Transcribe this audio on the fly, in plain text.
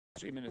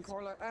3 minutes.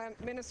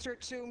 Minister,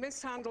 to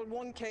mishandle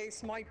one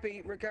case might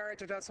be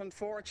regarded as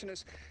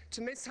unfortunate.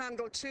 To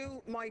mishandle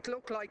two might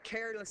look like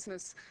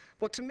carelessness.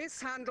 But to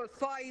mishandle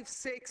 5,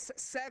 6,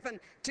 7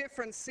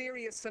 different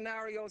serious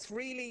scenarios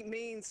really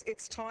means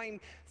it's time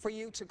for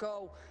you to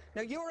go.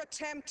 Now, your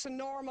attempt to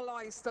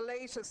normalise the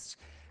latest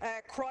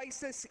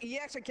crisis,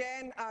 yet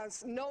again,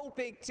 as no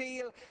big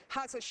deal,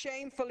 has a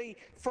shamefully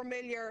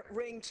familiar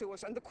ring to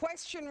it. And the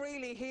question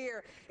really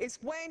here is,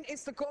 when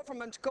is the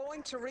government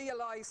going to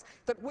realise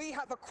that we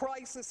have a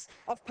crisis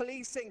of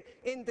policing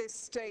in this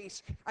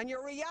state? And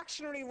your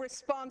reactionary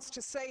response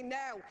to say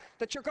now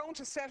that you're going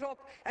to set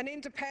up an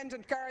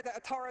independent Garda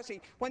authority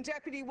when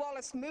Deputy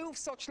Wallace moved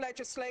such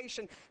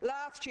legislation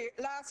last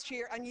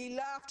year and ye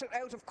laughed it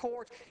out of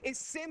court is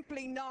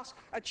simply not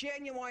a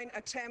genuine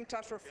attempt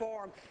at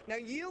reform. Now,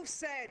 you've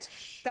said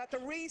that the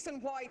reason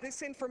why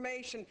this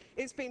information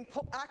is being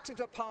acted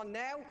upon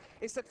now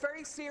is that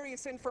very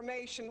serious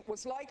information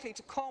was likely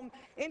to come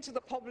into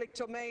the public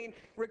domain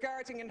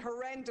regarding an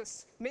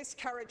horrendous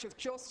miscarriage of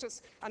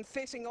justice and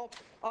fitting up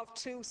of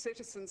 2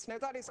 citizens. Now,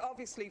 that is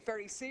obviously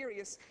very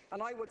serious,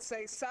 and I would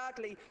say,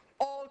 sadly,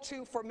 all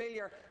too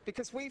familiar,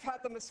 because we've had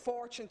the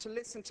misfortune to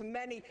listen to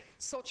many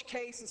such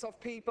cases of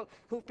people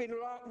who've been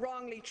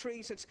wrongly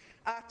treated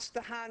at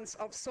the hands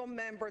of some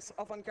members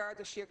of An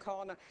Garda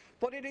Síochána.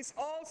 But it is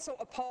also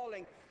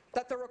appalling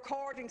that the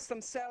recordings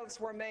themselves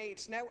were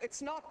made. Now, it's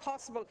not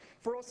possible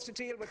for us to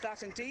deal with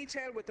that in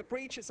detail, with the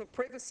breaches of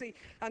privacy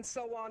and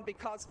so on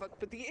because of it.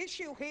 But the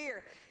issue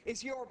here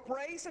is your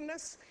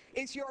brazenness,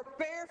 is your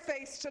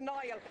barefaced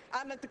denial,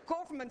 and the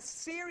government's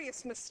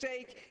serious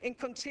mistake in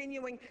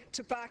continuing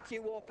to back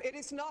you up. It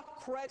is not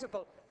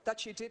credible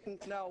that you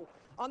didn't know.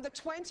 On the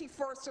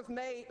 21st of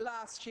May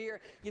last year,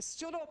 you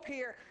stood up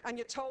here and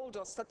you told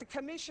us that the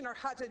Commissioner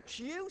had a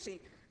duty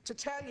to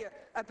tell you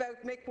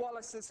about Mick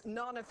Wallace's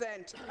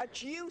non-event, a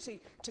duty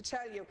to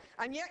tell you.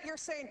 And yet you're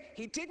saying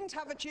he didn't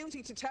have a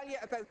duty to tell you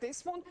about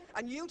this one,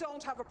 and you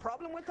don't have a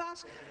problem with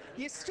that?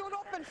 You stood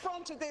up in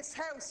front of this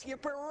House, you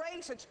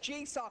berated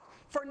GSOC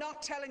for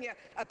not telling you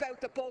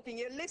about the bugging.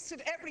 You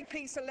listed every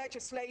piece of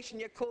legislation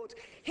you could.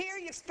 Here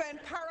you spend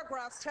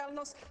paragraphs telling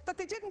us that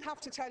they didn't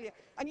have to tell you,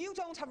 and you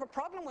don't have a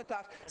problem with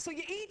that. So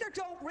you either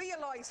don't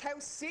realise how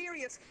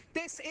serious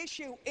this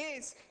issue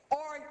is,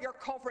 or you're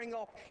covering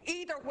up.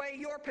 Either way,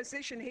 your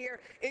position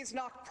here is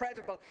not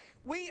credible.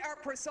 We are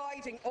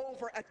presiding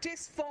over a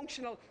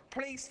dysfunctional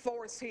police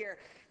force here.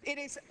 It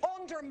is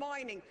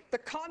undermining the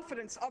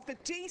confidence of the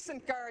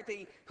decent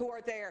Gardaí who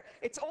are there.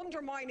 It's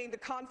undermining the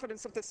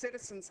confidence of the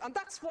citizens, and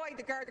that's why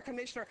the Garda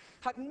Commissioner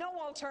had no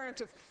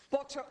alternative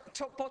but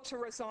to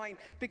resign,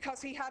 because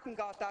he hadn't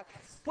got that.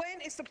 When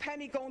is the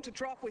penny going to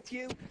drop with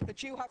you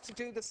that you have to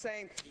do the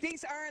same?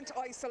 These aren't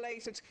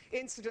isolated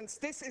incidents.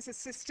 This is a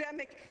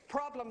systemic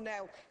problem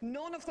now.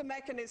 None of the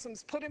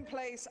mechanisms put in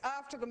place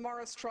after the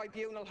Morris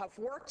Tribunal have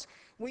worked.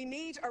 We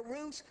need a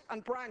root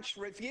and branch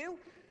review.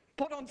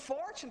 But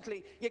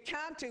unfortunately, you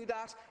can't do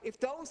that if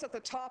those at the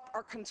top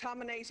are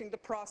contaminating the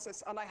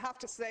process. And I have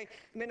to say,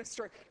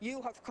 Minister,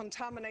 you have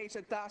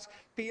contaminated that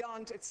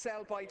beyond its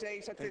sell-by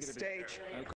date at this stage.